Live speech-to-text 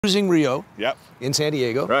Crusing Reo in San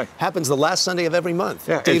Diego. Happens the last Sunday of every month.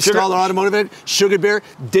 Dave Stahl, our automotive event. Sugar Bear.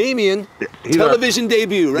 Damien, television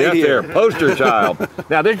debut right here. There, poster child.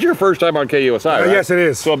 Now, this is your first time on KUSI, right? Yes, it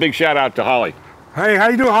is. So a big shout out to Holly. Hey, how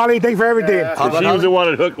you doing, Holly? Thanks for everything. She was the one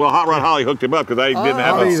that hooked, well, Hot Rod Holly hooked him up because I didn't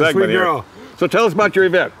have a segment here. Girl. So tell us about your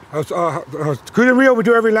event. Crusing Reo, we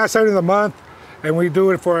do every last Sunday of the month, and we do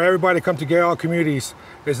it for everybody to come together, all communities.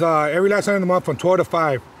 It's every last Sunday of the month from 12 to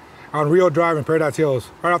 5. On Reo Drive in Paradise Hills,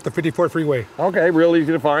 right off the 54th freeway. Okay, real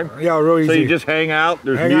easy to find. Yeah, real easy. So you just hang out,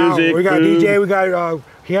 there's music, We got food. DJ, we got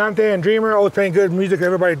Hyante and Dreamer, always playing good music that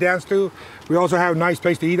everybody dance to. We also have a nice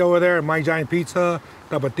place to eat over there, My Giant Pizza,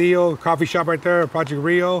 Tapatio, coffee shop right there, Project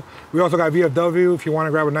Rio. We also got VFW if you want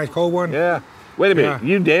to grab a nice cold one. Yeah. Wait a minute,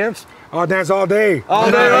 you dance? I'll dance all day.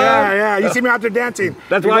 All day? Yeah. You see me out there dancing.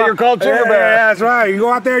 That's why you're called Sugar Bear. Yeah, that's right. You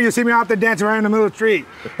go out there, you see me out there dancing right in the middle of the street.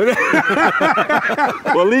 Well,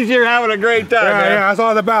 at least you're having a great time, man. Yeah, that's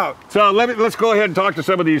all it's about. So let's go ahead and talk to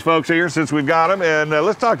some of these folks here since we've got them, and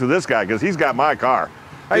let's talk to this guy because he's got my car.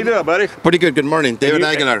 How you doing, buddy? Pretty good. Good morning, David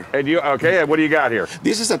Aguilar. And you okay? And what do you got here?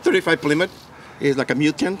 This is a 35 Plymouth. It's like a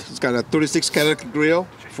mutant. It's got a 36 Cadillac grill,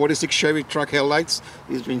 46 Chevy truck headlights.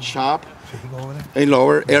 It's been shop and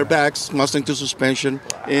lower, airbags, Mustang 2 suspension,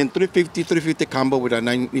 and 350 combo with a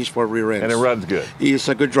 9-inch for rear end. And it runs good. He's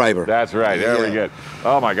a good driver. That's right. Very good.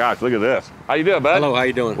 Oh my gosh, look at this. How you doing, bud? Hello, how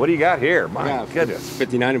you doing? What do you got here? My goodness.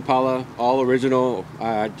 59 Impala, all original.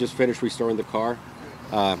 I just finished restoring the car.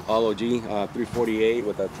 All OG, 348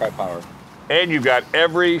 with a tri-power. And you've got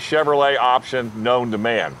every Chevrolet option known to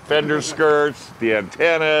man. Fender skirts, the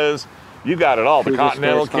antennas, you got it all. The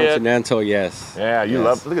Continental kit. Continental, yes. Yeah, you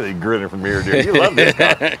love, look at you grinning from here, dude. You love this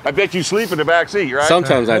car. I bet you sleep in the back seat, right?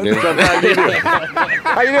 Sometimes I do. Sometimes you do.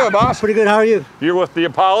 How you doing, boss? Pretty good, how are you? You're with the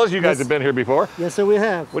Impalas. You guys have been here before. Yes, sir, we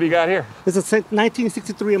have. What do you got here? It's a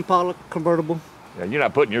 1963 Impala convertible. Yeah, you're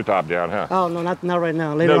not putting your top down, huh? Oh, no, not right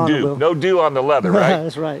now. Later on, I will. No dew on the leather, right?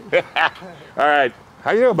 That's right. All right.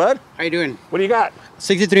 How you doing, bud? How you doing? What do you got?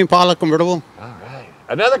 63 Impala convertible. All right.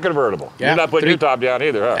 Another convertible. Yeah, You're not putting your top down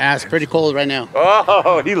either, huh? Yeah, it's pretty cold right now.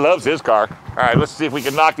 Oh, he loves his car. All right, let's see if we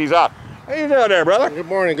can knock these out. How you doing there, brother? Good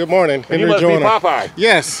morning, good morning. You must be Popeye.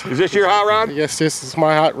 Yes. Is this your hot rod? Yes, this is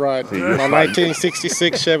my hot rod. My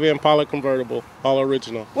 1966 Chevy Impala convertible, all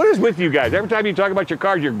original. What is with you guys? Every time you talk about your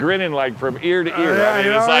car, you're grinning like from ear to ear. I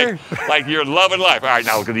mean, it's like you're loving life. All right,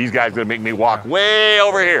 now look at these guys gonna make me walk way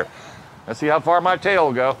over here. Let's see how far my tail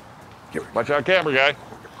will go. Watch out, camera guy.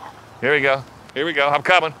 Here we go. Here we go. I'm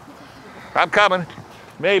coming. I'm coming.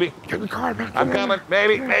 Maybe. Get the car, man. I'm coming.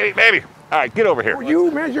 Maybe. All right, get over here.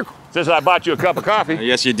 You, man, Since I bought you a cup of coffee.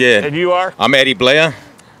 Yes, you did. And you are? I'm Eddie Blea.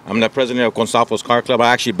 I'm the president of Consalfo's Car Club.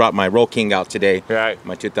 I actually brought my Road King out today. Right.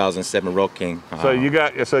 My 2007 Road King. So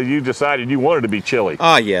you decided you wanted to be chilly.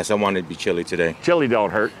 Ah, yes, I wanted to be chilly today. Chilly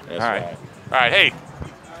don't hurt. That's right. Right. All right. Hey,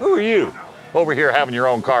 who are you? Over here having your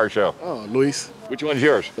own car show. Oh, Luis. Which one's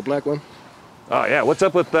yours? The black one. Oh yeah. What's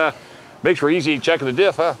up with makes for easy checking the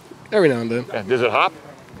diff, huh? Every now and then. Yeah. Does it hop?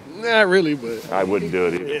 Not really, but. I wouldn't do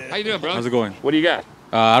it either. How you doing, bro? How's it going? What do you got?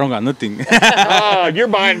 I don't got nothing. Oh, you're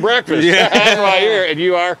buying breakfast. Yeah. That's why you're here. And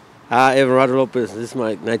you are? Everardo Lopez. This is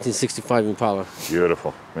my 1965 Impala.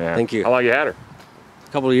 Beautiful, man. Thank you. How long you had her? A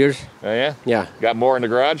couple of years. Oh, yeah? Yeah. Got more in the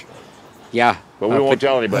garage? Yeah. But we won't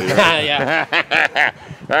tell anybody. Right? Yeah.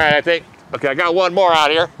 All right, I think. Okay, I got one more out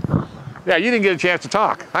here. Yeah, you didn't get a chance to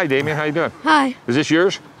talk. Hi, Damien. How you doing? Hi. Is this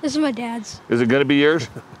yours? This is my dad's. Is it going to be yours?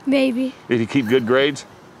 Maybe. Did you keep good grades?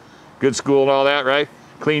 Good school and all that, right?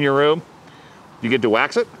 Clean your room? You get to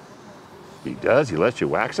wax it? He does. He lets you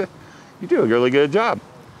wax it? You do a really good job.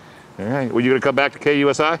 All right. Well, you going to come back to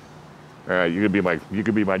KUSI? All right. You could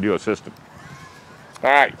be my new assistant. All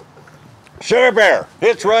right. Sugar Bear.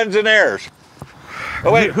 Hits, runs, and airs.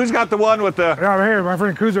 Oh, wait. Who's got the one with the... Yeah, I'm here. My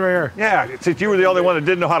friend Cruiser right here. Yeah. Since you were the only one that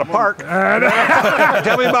didn't know how to park.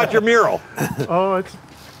 Tell me about your mural. Oh, it's...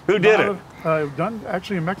 Who did it? Done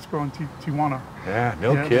actually in Mexico in Tijuana. Yeah,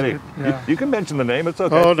 no kidding. You can mention the name, it's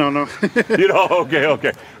okay. Oh, no. You know, okay. All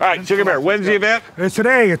right, Sugar Bear, when's the event? It's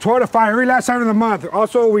today, 12 to 5, every last Saturday of the month.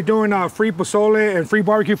 Also, we're doing free pozole and free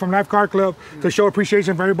barbecue from Life Car Club to show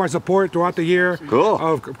appreciation for everybody's support throughout the year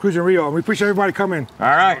of Crusing Reo. And we appreciate everybody coming. All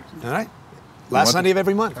right. Last Sunday of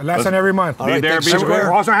every month. Last Sunday every month. All right, there, we're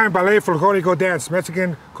also having ballet for Go dance,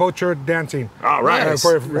 Mexican culture dancing. All right.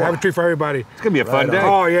 Have a treat for everybody. It's going to be a fun day.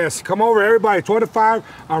 Oh, yes. Come over, everybody, 12 to 5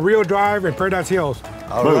 on Reo Drive in Paradise Hills.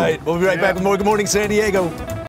 All right. We'll be right back with more Good Morning San Diego.